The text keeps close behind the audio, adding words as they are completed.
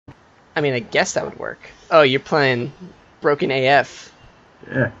I mean, I guess that would work. Oh, you're playing Broken AF.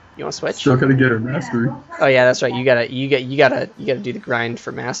 Yeah. You want to switch? Still gotta get her mastery. Oh yeah, that's right. You gotta do the grind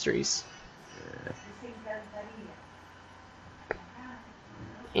for masteries.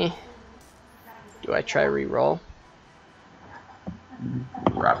 Do I try re-roll?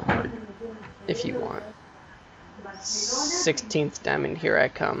 Rapidly. If you want. 16th diamond, here I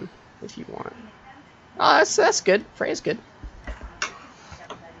come. If you want. Oh, that's good. Freya's good.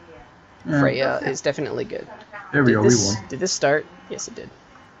 Yeah. Freya is definitely good. There we go, we won. Did this start? Yes, it did.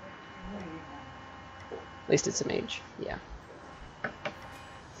 At least it's a mage. Yeah.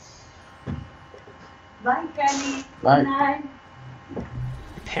 Bye, Kenny. Bye. Good night.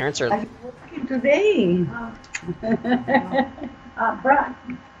 Parents are. I'm working today. Brad,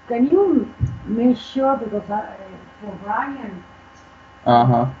 can you make sure because for Brian,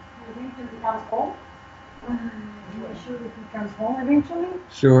 eventually comes home. Make sure that he comes home eventually.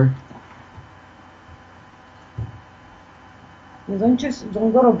 Sure. You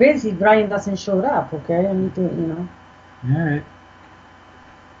don't go to bed if Brian doesn't show up. Okay, I need to, Alright.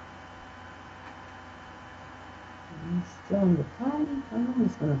 He's still on the party. How long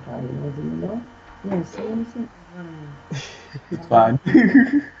is gonna party? Do you know? Yes, anything? It's fine.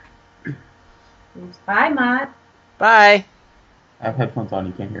 Hi, Matt. Bye. I have headphones on,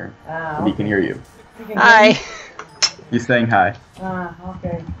 you can't hear him. Ah, But he can hear you. Hi. He's saying hi.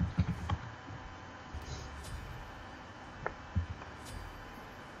 Okay.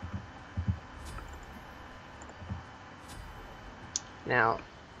 Now,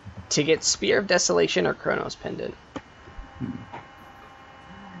 to get Spear of Desolation or Chronos Pendant.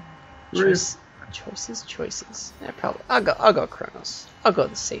 Choices. Yeah, probably. I'll go Chronos. I'll go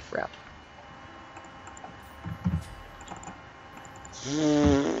the safe route.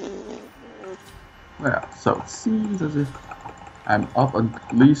 Well, so it seems as if I'm up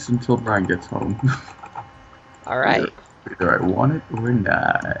at least until Brian gets home. Alright. Either I want it or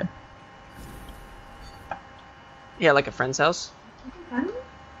not. Yeah, like a friend's house?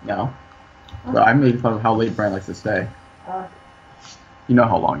 No. But I'm making fun of how late Brian likes to stay. You know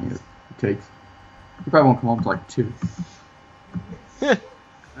how long it takes. He probably won't come home till like 2.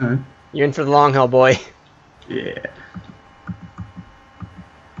 You're in for the long haul, boy. Yeah.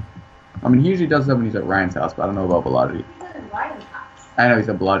 I mean, he usually does that when he's at Ryan's house, but I don't know about Balaji. He's at Ryan's house. I know he's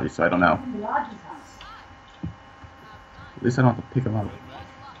at Balaji, so I don't know. Balaji's house. At least I don't have to pick him up.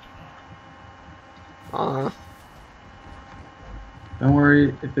 Don't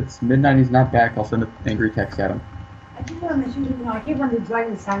worry, if it's midnight and he's not back, I'll send an angry text at him. I just want to mention, I keep on the drive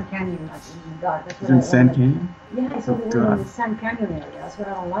in Sand Canyon. Like, oh my God, that's He's what in I Sand don't like. Canyon? Yeah, it's over there in the Sand Canyon area. That's what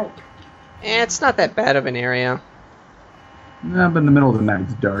I don't like. It's not that bad of an area. Nah, but in the middle of the night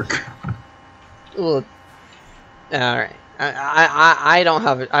it's dark. Well, alright. I don't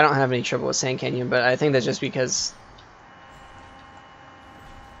have any trouble with Sand Canyon, but I think that's just because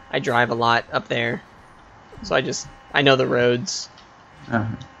I drive a lot up there. So I know the roads. I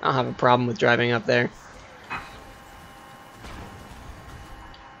don't have a problem with driving up there.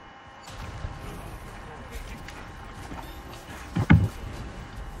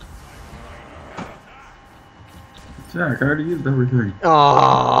 Jack, I already used everything. Oh,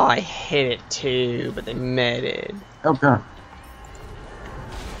 I hit it too, but they meted. Oh god.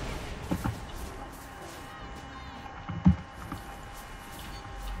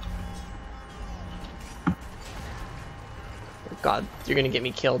 Oh god, you're gonna get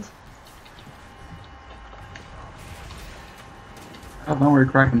me killed. Oh, don't worry,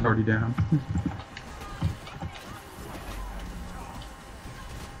 Kraken's already down.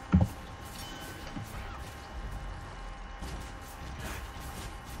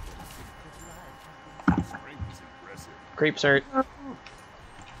 Creeps hurt. Ow.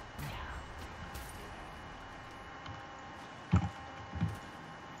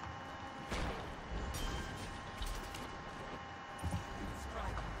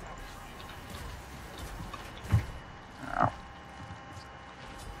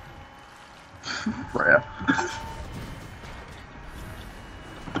 Freya.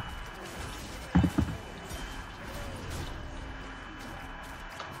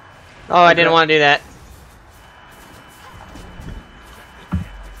 Oh, I didn't want to do that.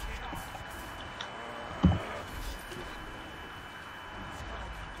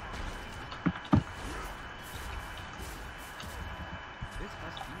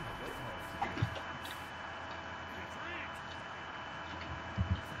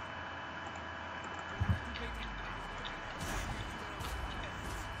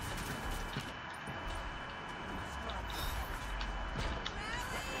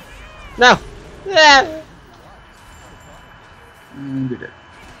 No! Yeah. We did.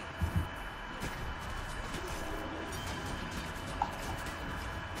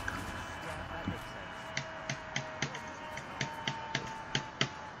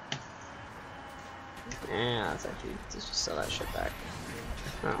 Let's just sell that shit back.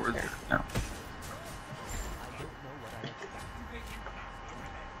 Oh, okay. No.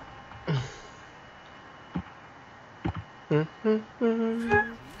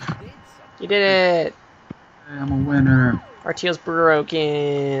 You did it! Hey, I'm a winner. RTO's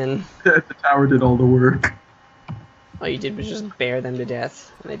broken. The tower did all the work. All you did was just bear them to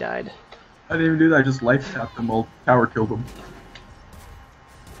death, and they died. I didn't even do that. I just life tapped them while the tower killed them.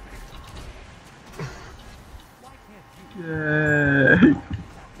 Yay!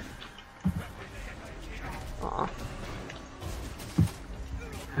 Aw,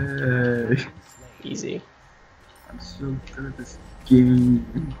 Yay! easy. I'm so good at this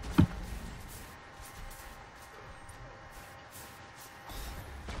game.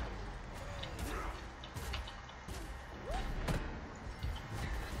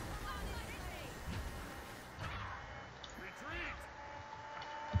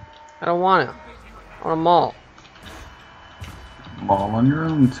 I don't want it. I want a mall. All on your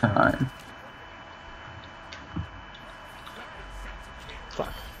own time.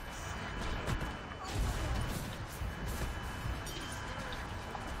 Fuck.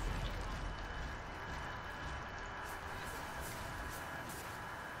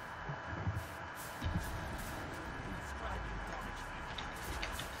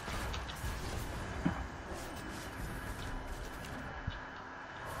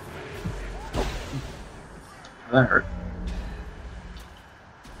 That hurt.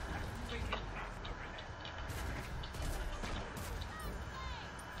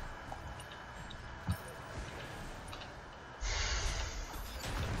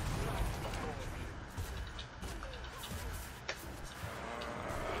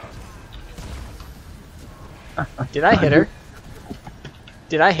 Did I hit her?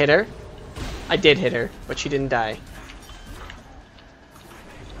 Did I hit her? I did hit her, but she didn't die.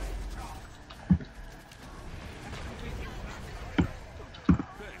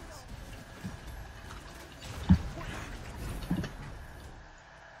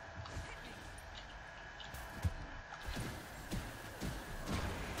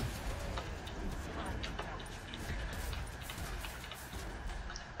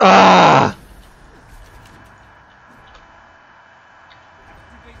 Ah!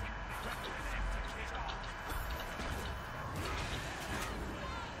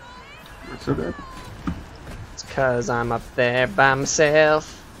 You're so good. It's 'cause I'm up there by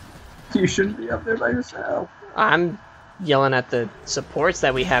myself. You shouldn't be up there by yourself. I'm yelling at the supports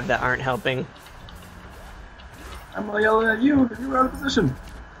that we have that aren't helping. I'm yelling at you because you were out of position.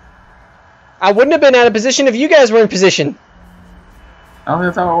 I wouldn't have been out of position if you guys were in position. I don't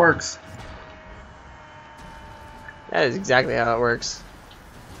think that's how it works. That is exactly how it works.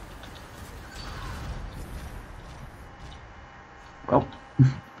 Well,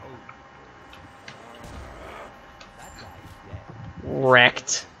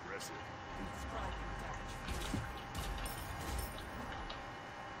 Wrecked.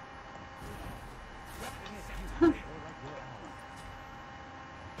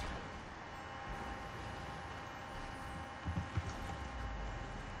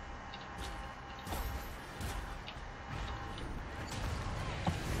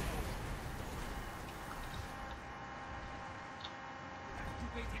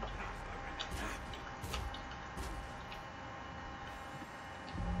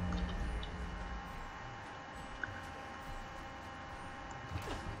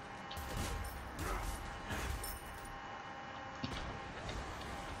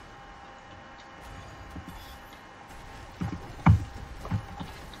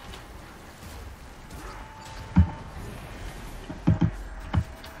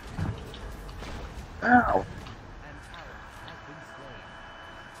 ow.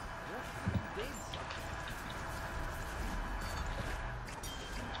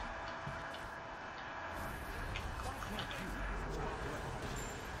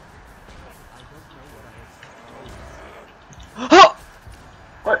 Oh!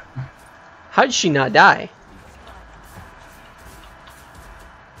 What? How did she not die?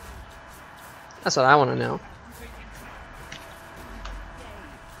 That's what I want to know.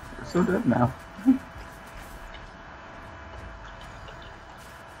 You're so dead now.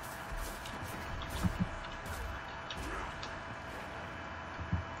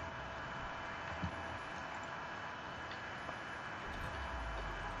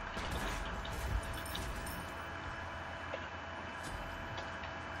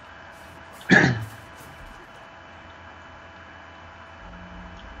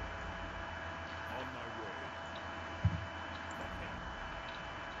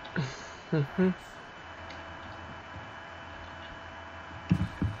 Mhm.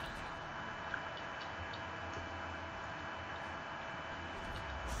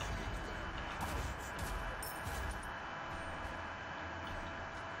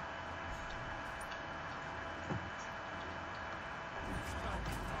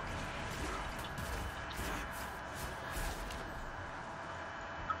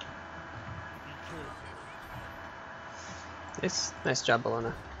 Nice job,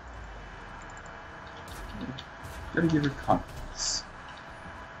 Bologna. Gotta give her confidence.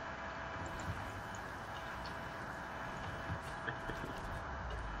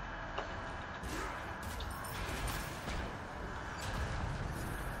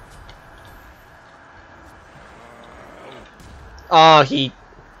 Oh, he...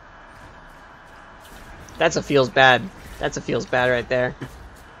 That's a feels bad. That's a feels bad right there.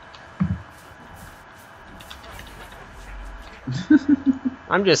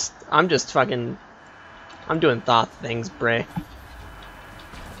 I'm just fucking... I'm doing Thoth things, Bray.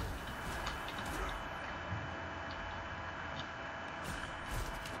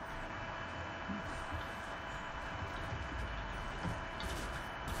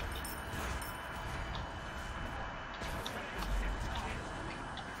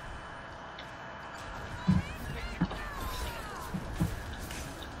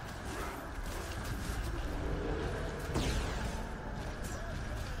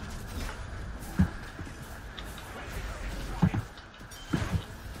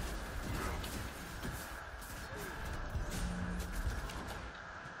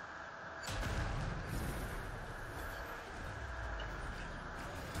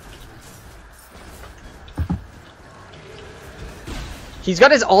 He's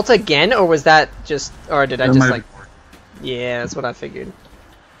got his ult again, or was that just... Or did I just, like... Yeah, that's what I figured.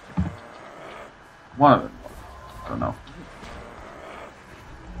 One of them. I don't know.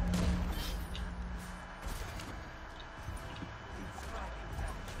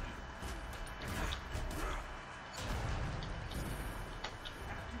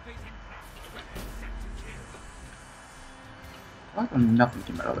 Like nothing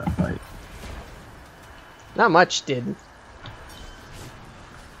came out of that fight. Not much did.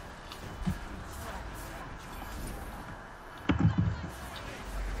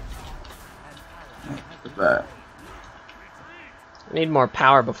 That. I need more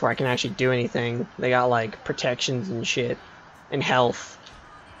power before I can actually do anything. They got like protections and shit. And health.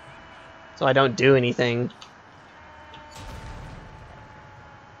 So I don't do anything.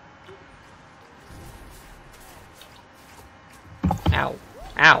 Ow.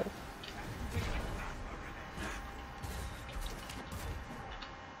 Ow.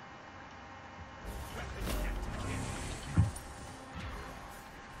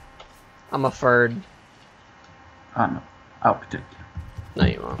 I'm a Ferd. I don't know. I'll protect you. No,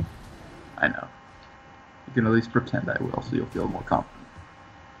 you won't. I know. You can at least pretend I will, so you'll feel more confident.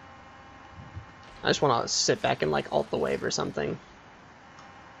 I just want to sit back and like ult the wave or something.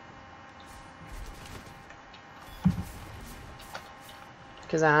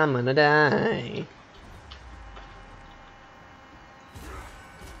 Cause I'm gonna die.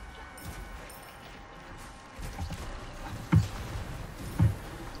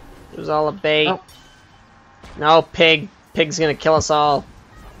 It was all a bait. Oh. No, pig. Pig's gonna kill us all.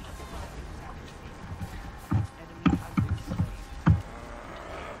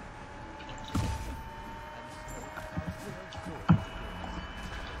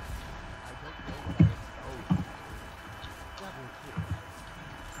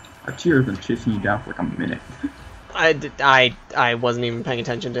 Our cheer has been chasing you down for like a minute. I wasn't even paying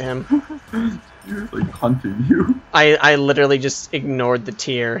attention to him. He was like hunting you. I literally just ignored the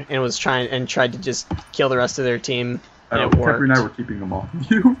tier and was tried to just kill the rest of their team. And it worked. Pepper and I were keeping them off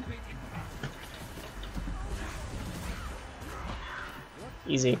you.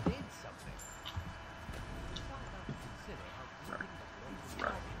 Easy.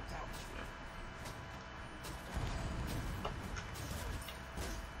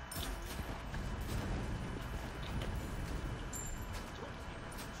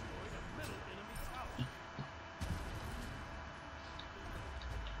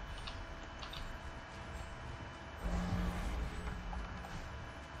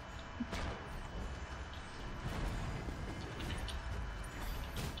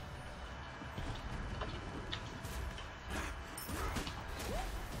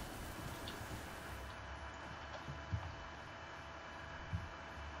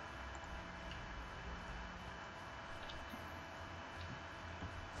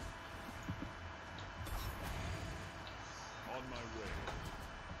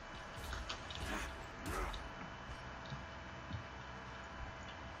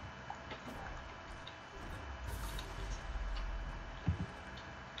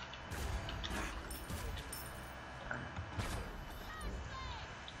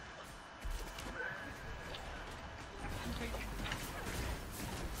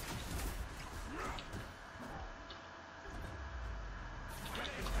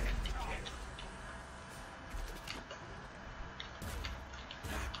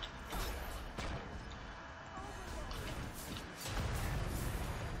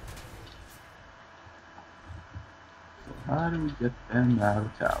 How do we get them out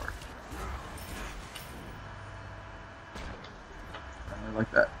of the tower? I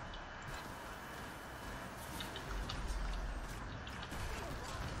like that.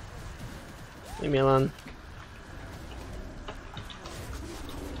 Leave me alone.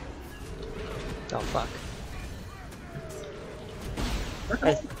 Oh, fuck.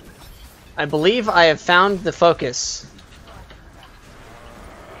 I believe I have found the focus.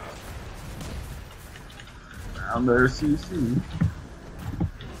 Down there, CC.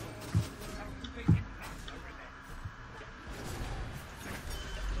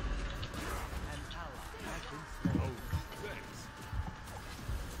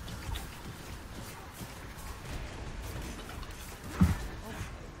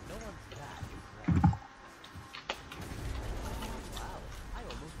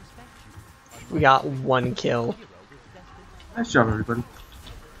 We got 1 kill. Nice job, everybody.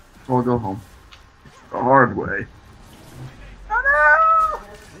 We'll go home. The hard way. Oh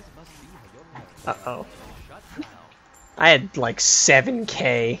no! Uh-oh. I had like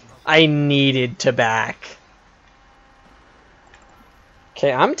 7k. I needed to back.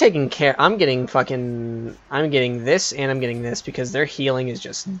 Okay, I'm taking care. I'm getting this and I'm getting this because their healing is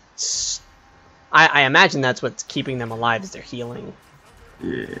just... I imagine that's what's keeping them alive is their healing.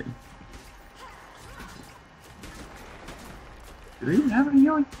 Yeah. Do they even have any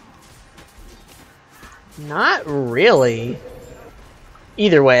healing? Not really.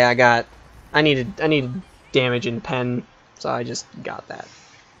 Either way, I needed damage and pen, so I just got that.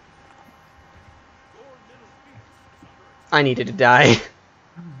 I needed to die.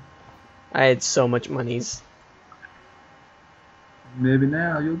 I had so much monies. Maybe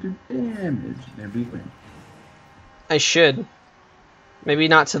now you'll do damage. Maybe win. I should. Maybe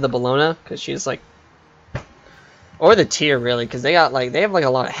not to the Bologna, because she's like... Or the tier, really, because they have like a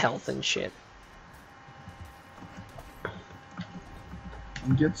lot of health and shit.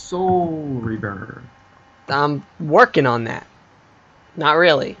 Get Soul Reaver. I'm working on that. Not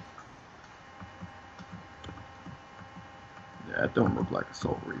really. Yeah, it don't look like a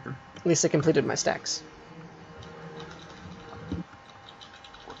Soul Reaver. At least I completed my stacks.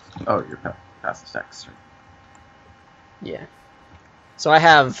 Oh, you're past the stacks. Yeah. So I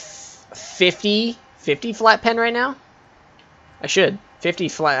have 50 flat pen right now. I should 50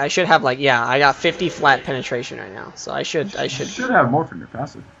 flat. I should have like I got 50 flat penetration right now. So I should. You should have more from your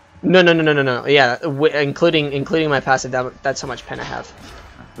passive. No. Yeah, including my passive. That's how much pen I have.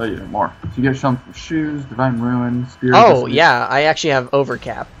 I thought you had more. So you get some from shoes, divine ruin, spear. Oh yeah, I actually have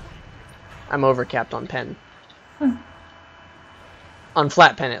overcap. I'm overcapped on pen. On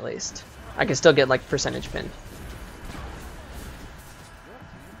flat pen at least. I can still get like percentage pen.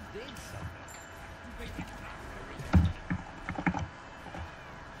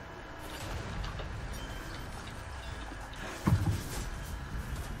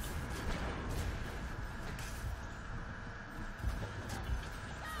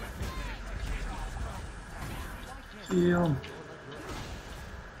 Heal.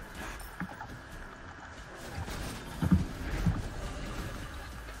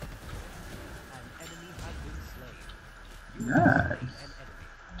 Nice.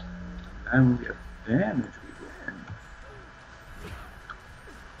 And we get damage, we win.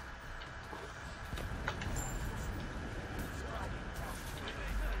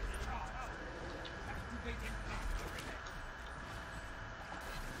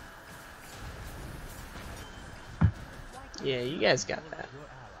 Yeah, you guys got that.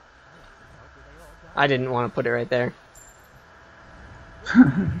 I didn't want to put it right there.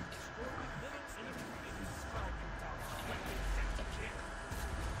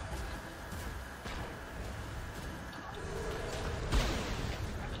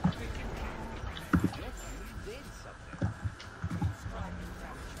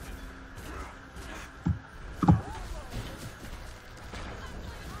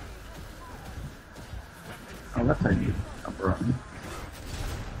 Oh, that's how you get number on me.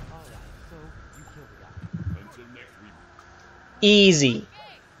 Easy.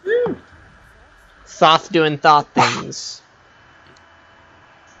 Thoth doing Thoth things.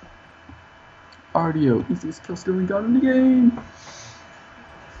 RDO, easiest kill stealing god in the game.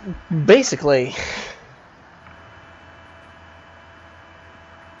 Basically.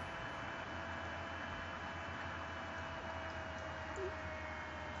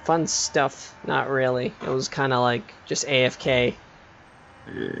 Fun stuff. Not really. It was kind of like just AFK.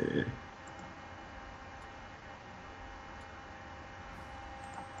 Yeah.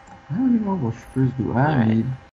 How many more whispers do I need?